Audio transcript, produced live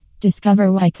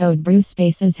Discover why Code Brew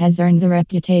Spaces has earned the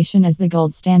reputation as the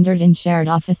gold standard in shared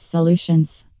office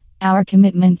solutions. Our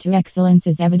commitment to excellence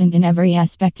is evident in every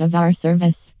aspect of our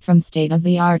service, from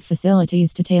state-of-the-art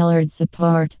facilities to tailored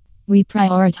support. We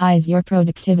prioritize your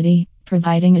productivity,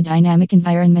 providing a dynamic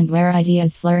environment where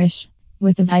ideas flourish.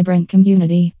 With a vibrant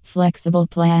community, flexible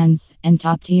plans, and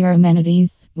top-tier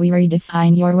amenities, we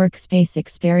redefine your workspace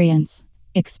experience.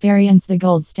 Experience the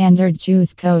gold standard.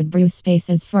 Choose Code Brew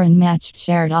Spaces for unmatched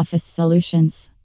shared office solutions.